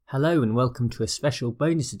Hello and welcome to a special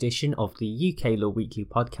bonus edition of the UK Law Weekly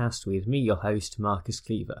podcast with me, your host, Marcus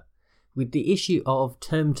Cleaver. With the issue of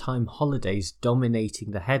term time holidays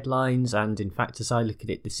dominating the headlines, and in fact as I look at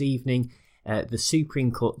it this evening, the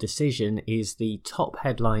Supreme Court decision is the top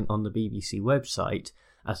headline on the BBC website,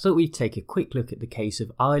 I thought we'd take a quick look at the case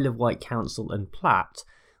of Isle of Wight Council and Platt,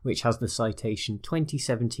 which has the citation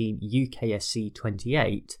 2017 UKSC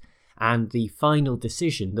 28, and the final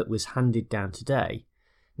decision that was handed down today.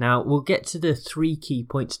 Now, we'll get to the three key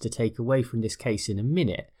points to take away from this case in a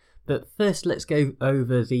minute, but first let's go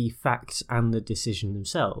over the facts and the decision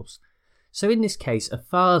themselves. So in this case, a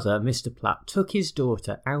father, Mr. Platt, took his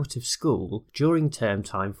daughter out of school during term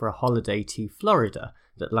time for a holiday to Florida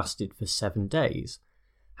that lasted for 7 days.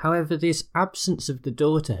 However, this absence of the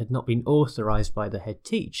daughter had not been authorised by the head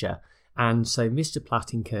teacher, and so Mr.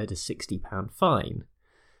 Platt incurred a £60 fine.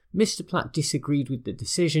 Mr. Platt disagreed with the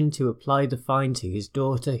decision to apply the fine to his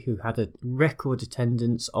daughter, who had a record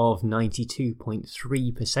attendance of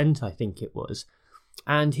 92.3%, I think it was,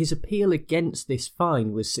 and his appeal against this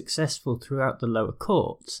fine was successful throughout the lower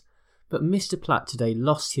courts, but Mr. Platt today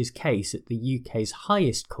lost his case at the UK's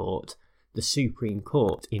highest court, the Supreme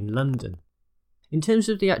Court in London. In terms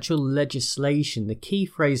of the actual legislation, the key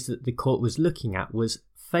phrase that the court was looking at was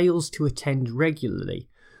fails to attend regularly,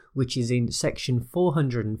 which is in section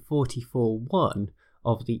 444(1)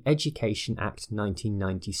 of the Education Act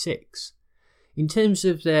 1996. In terms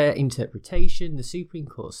of their interpretation, the Supreme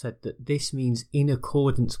Court said that this means in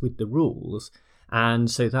accordance with the rules,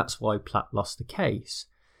 and so that's why Platt lost the case.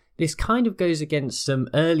 This kind of goes against some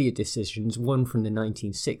earlier decisions, one from the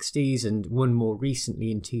 1960s and one more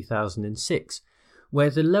recently in 2006, where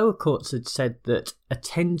the lower courts had said that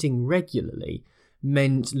attending regularly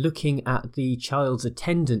meant looking at the child's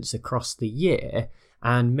attendance across the year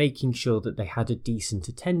and making sure that they had a decent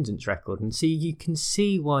attendance record. And so you can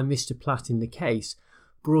see why Mr. Platt in the case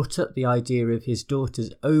brought up the idea of his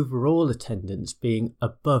daughter's overall attendance being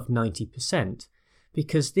above 90%,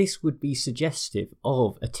 because this would be suggestive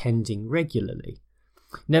of attending regularly.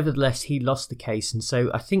 Nevertheless, he lost the case, and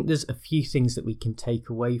so I think there's a few things that we can take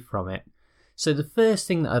away from it. So the first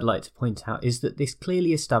thing that I'd like to point out is that this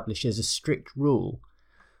clearly establishes a strict rule.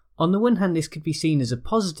 On the one hand, this could be seen as a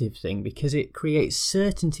positive thing because it creates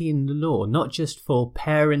certainty in the law, not just for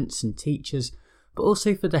parents and teachers, but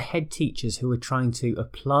also for the head teachers who are trying to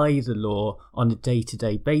apply the law on a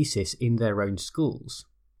day-to-day basis in their own schools.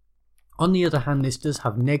 On the other hand, this does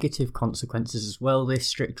have negative consequences as well, this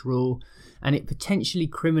strict rule, and it potentially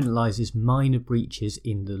criminalises minor breaches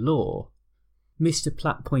in the law. Mr.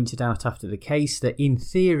 Platt pointed out after the case that in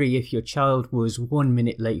theory, if your child was 1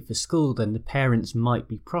 minute late for school, then the parents might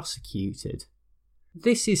be prosecuted.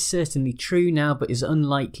 This is certainly true now, but is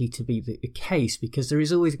unlikely to be the case because there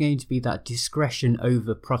is always going to be that discretion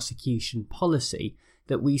over prosecution policy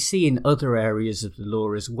that we see in other areas of the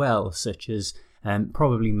law as well, such as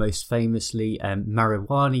probably most famously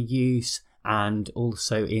marijuana use and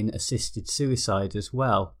also in assisted suicide as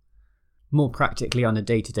well. More practically, on a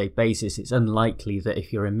day-to-day basis, it's unlikely that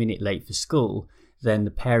if you're a minute late for school, then the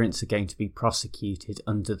parents are going to be prosecuted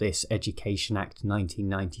under this Education Act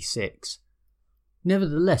 1996.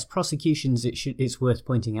 Nevertheless, prosecutions, it's worth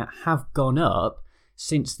pointing out, have gone up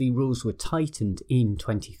since the rules were tightened in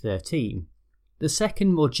 2013. The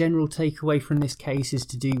second, more general takeaway from this case is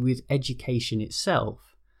to do with education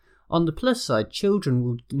itself. On the plus side, children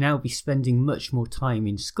will now be spending much more time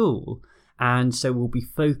in school, and so will be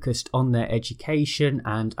focused on their education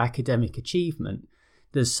and academic achievement.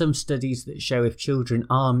 There's some studies that show if children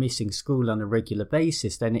are missing school on a regular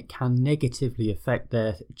basis, then it can negatively affect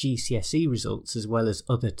their GCSE results as well as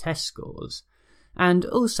other test scores. And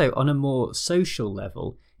also on a more social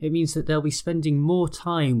level, it means that they'll be spending more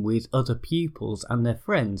time with other pupils and their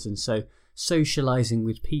friends, and so socialising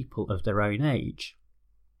with people of their own age.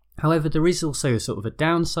 However, there is also a sort of a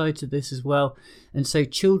downside to this as well, and so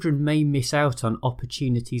children may miss out on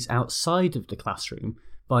opportunities outside of the classroom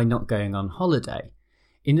by not going on holiday.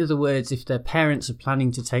 In other words, if their parents are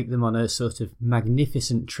planning to take them on a sort of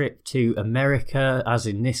magnificent trip to America, as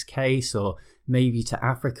in this case, or maybe to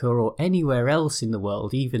Africa or anywhere else in the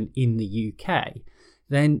world, even in the UK,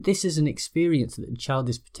 then this is an experience that the child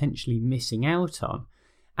is potentially missing out on.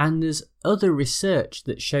 And there's other research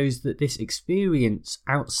that shows that this experience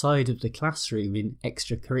outside of the classroom in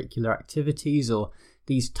extracurricular activities or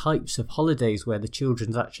these types of holidays where the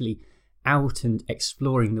children's actually out and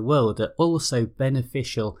exploring the world are also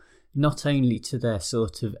beneficial not only to their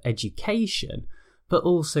sort of education, but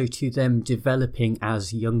also to them developing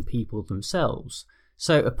as young people themselves.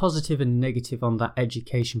 So a positive and negative on that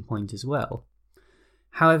education point as well.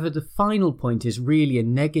 However, the final point is really a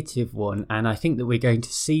negative one, and I think that we're going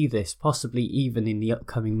to see this possibly even in the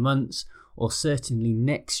upcoming months, or certainly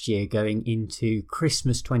next year going into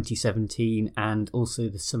Christmas 2017 and also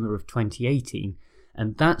the summer of 2018,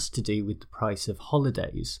 and that's to do with the price of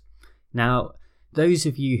holidays. Now, those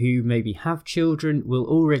of you who maybe have children will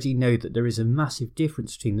already know that there is a massive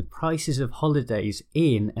difference between the prices of holidays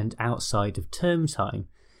in and outside of term time,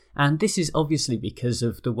 and this is obviously because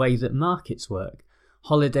of the way that markets work.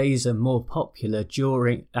 Holidays are more popular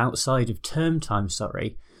outside of term time,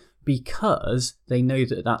 because they know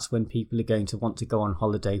that that's when people are going to want to go on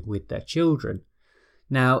holiday with their children.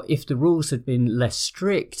 Now, if the rules had been less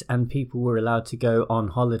strict and people were allowed to go on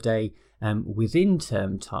holiday within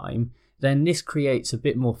term time, then this creates a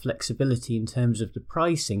bit more flexibility in terms of the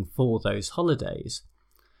pricing for those holidays.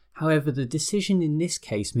 However, the decision in this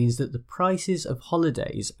case means that the prices of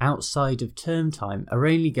holidays outside of term time are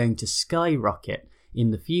only going to skyrocket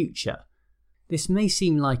in the future. This may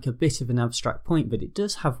seem like a bit of an abstract point, but it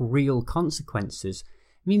does have real consequences.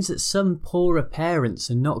 It means that some poorer parents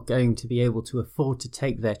are not going to be able to afford to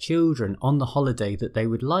take their children on the holiday that they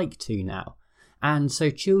would like to now. And so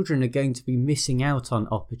children are going to be missing out on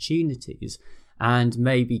opportunities and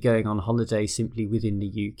maybe going on holiday simply within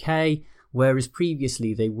the UK, whereas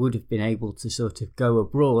previously they would have been able to sort of go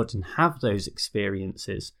abroad and have those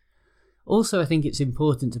experiences. Also, I think it's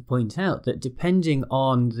important to point out that depending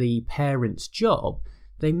on the parent's job,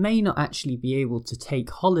 they may not actually be able to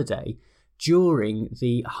take holiday during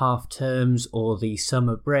the half terms or the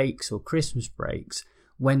summer breaks or Christmas breaks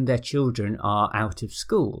when their children are out of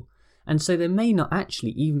school. And so they may not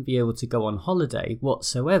actually even be able to go on holiday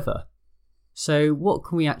whatsoever. So what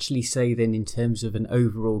can we actually say then in terms of an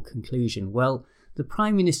overall conclusion? Well, the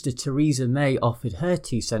Prime Minister Theresa May offered her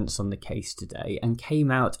 2 cents on the case today and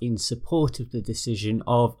came out in support of the decision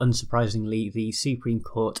of, unsurprisingly, the Supreme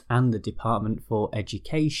Court and the Department for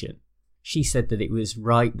Education. She said that it was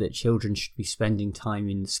right that children should be spending time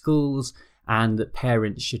in the schools and that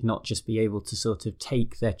parents should not just be able to sort of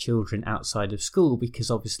take their children outside of school,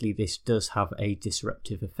 because obviously this does have a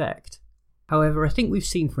disruptive effect. However, I think we've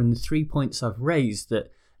seen from the 3 points I've raised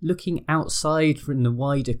that looking outside from the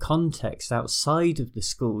wider context, outside of the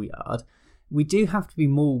schoolyard, we do have to be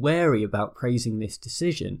more wary about praising this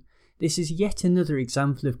decision. This is yet another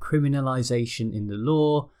example of criminalisation in the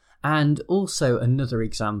law, and also another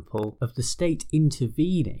example of the state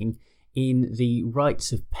intervening in the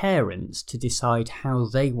rights of parents to decide how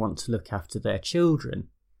they want to look after their children.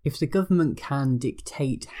 If the government can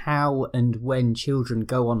dictate how and when children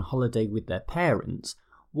go on holiday with their parents,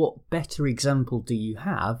 what better example do you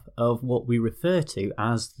have of what we refer to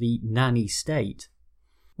as the nanny state?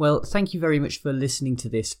 Well, thank you very much for listening to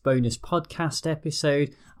this bonus podcast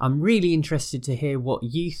episode. I'm really interested to hear what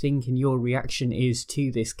you think and your reaction is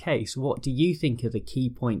to this case. What do you think are the key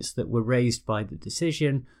points that were raised by the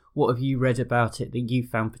decision? What have you read about it that you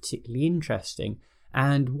found particularly interesting?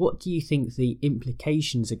 And what do you think the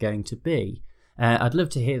implications are going to be? I'd love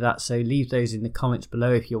to hear that, so leave those in the comments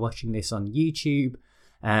below if you're watching this on YouTube.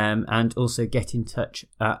 And also get in touch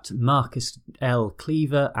at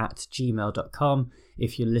marcuslcleaver@gmail.com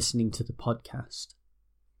if you're listening to the podcast.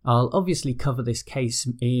 I'll obviously cover this case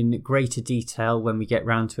in greater detail when we get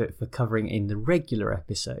round to it for covering in the regular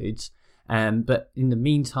episodes. But in the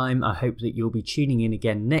meantime, I hope that you'll be tuning in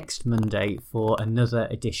again next Monday for another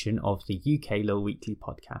edition of the UK Law Weekly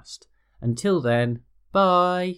podcast. Until then, bye!